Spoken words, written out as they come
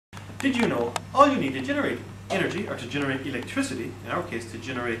Did you know all you need to generate energy, or to generate electricity, in our case to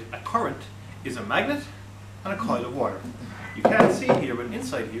generate a current, is a magnet and a coil of wire. You can't see here, but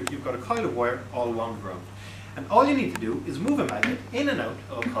inside here you've got a coil of wire all wound around. And all you need to do is move a magnet in and out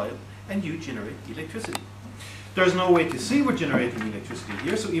of a coil and you generate electricity. There's no way to see we're generating electricity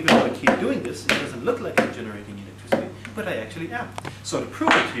here, so even though I keep doing this, it doesn't look like I'm generating electricity, but I actually am. So to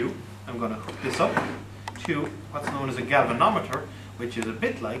prove it to you, I'm going to hook this up to what's known as a galvanometer, which is a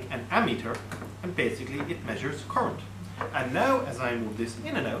bit like an ammeter, and basically it measures current. And now as I move this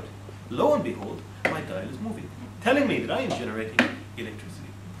in and out, lo and behold, my dial is moving, telling me that I am generating electricity.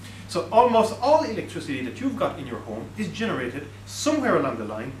 So almost all electricity that you've got in your home is generated somewhere along the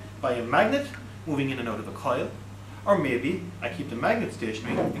line by a magnet moving in and out of a coil, or maybe I keep the magnet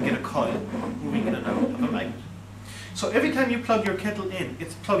stationary and get a coil moving in and out of a magnet. So every time you plug your kettle in,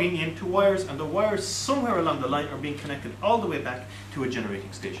 it's plugging into wires, and the wires somewhere along the line are being connected all the way back to a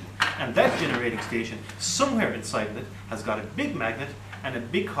generating station. And that generating station, somewhere inside it, has got a big magnet and a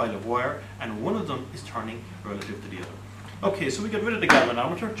big coil of wire, and one of them is turning relative to the other. Okay, so we get rid of the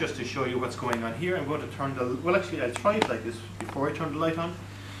galvanometer just to show you what's going on here. I'm going to turn the, well actually I'll try it like this before I turn the light on.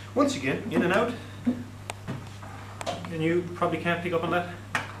 Once again, in and out. And you probably can't pick up on that.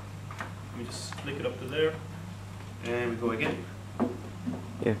 Let me just flick it up to there. And we go again.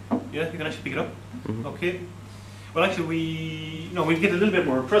 Yeah. Yeah, you can actually pick it up? Mm-hmm. Okay. Well actually we get a little bit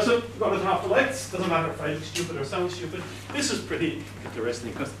more impressive. We've got to turn off the lights. Doesn't matter if I look stupid or sound stupid. This is pretty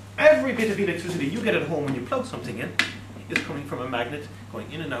interesting because every bit of electricity you get at home when you plug something in is coming from a magnet going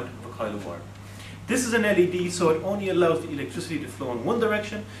in and out of a coil of wire. This is an LED, so it only allows the electricity to flow in one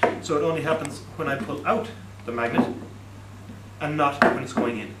direction, so it only happens when I pull out the magnet and not when it's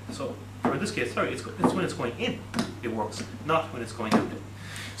going in. So, or in this case, sorry, it's when it's going in it works, not when it's going out.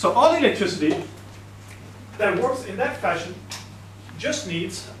 So all electricity that works in that fashion just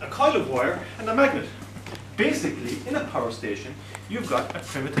needs a coil of wire and a magnet. Basically, in a power station, you've got a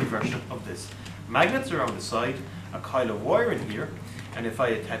primitive version of this. Magnets are on the side, a coil of wire in here, and if I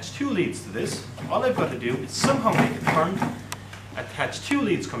attach two leads to this, all I've got to do is somehow make it turn, attach two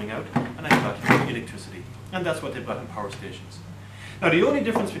leads coming out, and I've got electricity. And that's what they've got in power stations. Now the only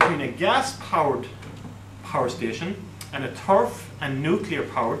difference between a gas-powered power station and a turf and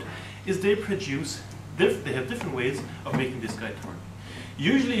nuclear-powered is they have different ways of making this guy turn.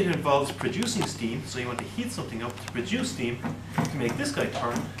 Usually it involves producing steam, so you want to heat something up to produce steam to make this guy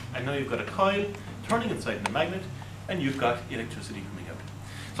turn, and now you've got a coil turning inside the magnet, and you've got electricity coming out.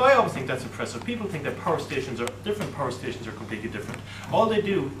 So I always think that's impressive. People think that different power stations are completely different. All they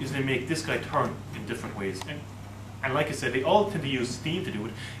do is they make this guy turn in different ways. And like I said, they all tend to use steam to do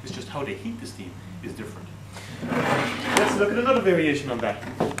it. It's just how they heat the steam is different. Let's look at another variation on that.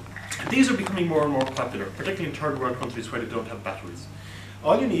 These are becoming more and more popular, particularly in third world countries where they don't have batteries.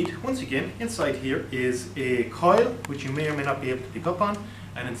 All you need, once again, inside here is a coil, which you may or may not be able to pick up on,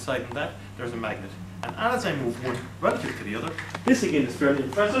 and inside that there's a magnet. And as I move one relative to the other, this again is fairly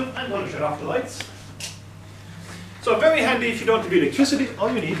impressive. I'm going to shut off the lights. So very handy if you don't have electricity.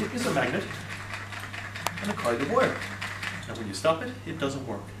 All you need is a magnet and a coil of wire. And when you stop it, it doesn't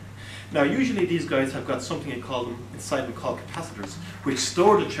work. Now usually these guys have got something inside them called capacitors, which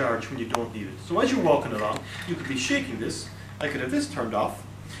store the charge when you don't need it. So as you're walking along, you could be shaking this. I could have this turned off,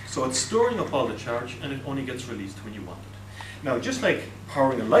 so it's storing up all the charge and it only gets released when you want it. Now just like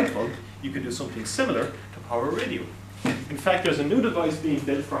powering a light bulb, you can do something similar to power a radio. In fact, there's a new device being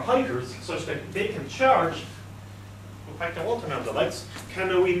built for hikers such that they can charge. In fact, I won't turn on the lights.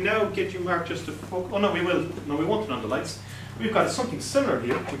 Can we now get you, Mark, just to focus? Oh no, we will. No, we won't turn on the lights. We've got something similar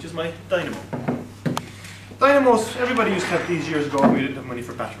here, which is my dynamo. Dynamos, everybody used to have these years ago when we didn't have money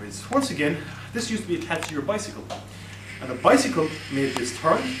for batteries. Once again, this used to be attached to your bicycle. And the bicycle made this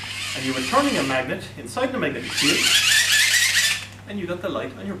turn, and you were turning a magnet inside the magnetic field, and you got the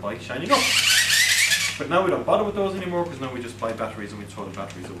light on your bike shining up. But now we don't bother with those anymore because now we just buy batteries and we throw the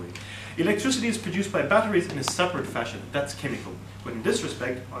batteries away. Electricity is produced by batteries in a separate fashion. That's chemical. But in this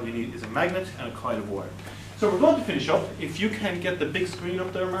respect, all you need is a magnet and a coil of wire. So we're going to finish up. If you can get the big screen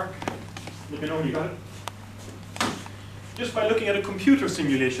up there, Mark, let me know when you got it. Just by looking at a computer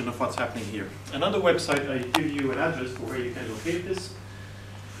simulation of what's happening here. And on the website, I give you an address for where you can locate this.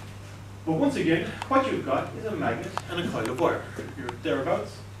 But once again, what you've got is a magnet and a coil of wire. You're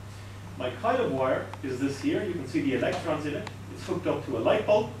thereabouts. My coil of wire is this here. You can see the electrons in it. It's hooked up to a light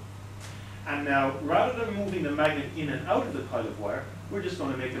bulb. And now, rather than moving the magnet in and out of the coil of wire, we're just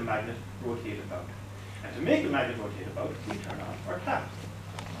going to make the magnet rotate about. And to make the magnet rotate about, we turn on our tap.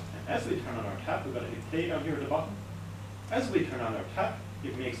 And as we turn on our tap, we've got a play down here at the bottom. As we turn on our tap,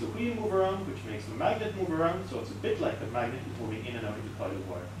 it makes the wheel move around, which makes the magnet move around, so it's a bit like the magnet is moving in and out of the coil of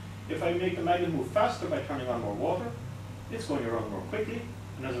wire. If I make the magnet move faster by turning on more water, it's going around more quickly,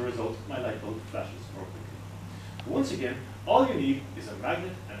 and as a result, my light bulb flashes more quickly. Once again, all you need is a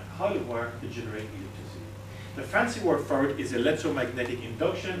magnet and a coil of wire to generate electricity. The fancy word for it is electromagnetic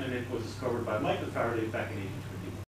induction, and it was discovered by Michael Faraday back in 1820.